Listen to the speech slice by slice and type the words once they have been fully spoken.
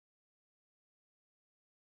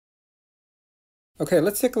Okay,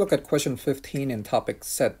 let's take a look at question 15 in topic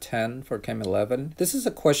set 10 for Chem 11. This is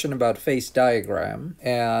a question about phase diagram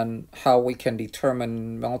and how we can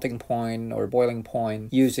determine melting point or boiling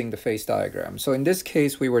point using the phase diagram. So in this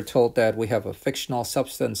case, we were told that we have a fictional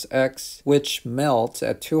substance X which melts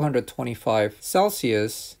at 225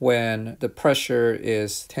 Celsius when the pressure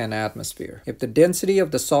is 10 atmosphere. If the density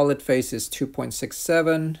of the solid phase is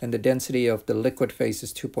 2.67 and the density of the liquid phase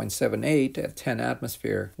is 2.78 at 10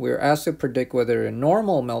 atmosphere, we're asked to predict whether a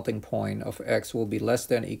normal melting point of X will be less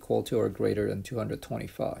than, equal to, or greater than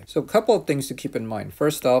 225. So a couple of things to keep in mind.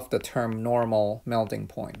 First off, the term normal melting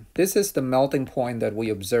point. This is the melting point that we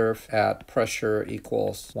observe at pressure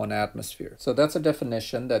equals 1 atmosphere. So that's a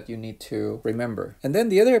definition that you need to remember. And then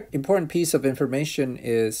the other important piece of information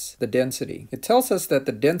is the density. It tells us that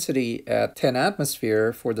the density at 10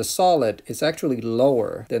 atmosphere for the solid is actually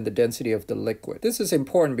lower than the density of the liquid. This is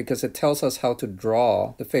important because it tells us how to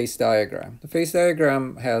draw the phase diagram. The phase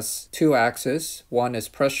diagram has two axes. One is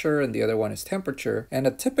pressure and the other one is temperature. And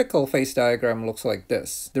a typical phase diagram looks like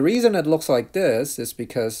this. The reason it looks like this is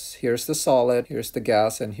because here's the solid, here's the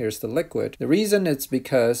gas, and here's the liquid. The reason it's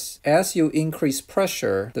because as you increase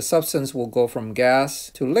pressure, the substance will go from gas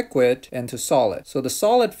to liquid and to solid. So the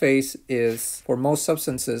solid phase is, for most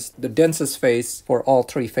substances, the densest phase for all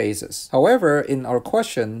three phases. However, in our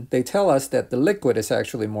question, they tell us that the liquid is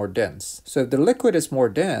actually more dense. So if the liquid is more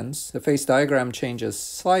dense, the phase diagram changes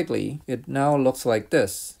slightly. It now looks like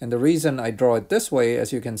this. And the reason I draw it this way,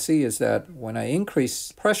 as you can see, is that when I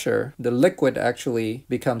increase pressure, the liquid actually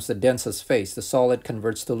becomes the densest phase. The solid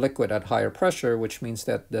converts to liquid at higher pressure, which means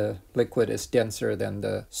that the liquid is denser than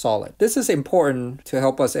the solid. This is important to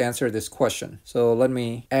help us answer this question. So let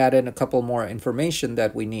me add in a couple more information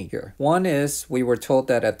that we need here. One is we were told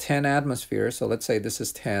that at 10 atmosphere, so let's say this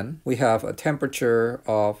is 10, we have a temperature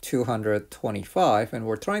of 225, and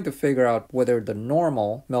we're trying to figure out whether the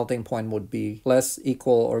normal melting point would be less,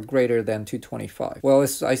 equal, or greater than 225. Well,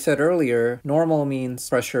 as I said earlier, normal means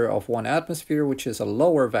pressure of 1 atmosphere, which is a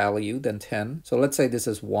lower value than 10. So let's say this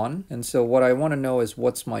is 1. And so what I want to know is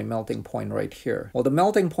what's my melting point right here? Well, the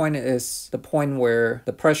melting point is the point where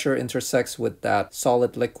the pressure intersects with that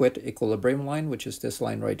solid liquid equilibrium line, which is this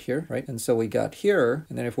line right here, right? And so we got here,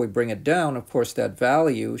 and then if we bring it down, of course, that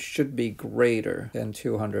value should be greater than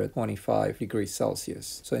 225 degrees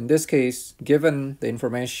Celsius. So in this case, given the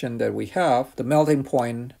information that we have, the melting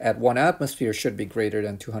point at 1 atmosphere should be greater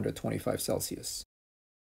than 225 Celsius.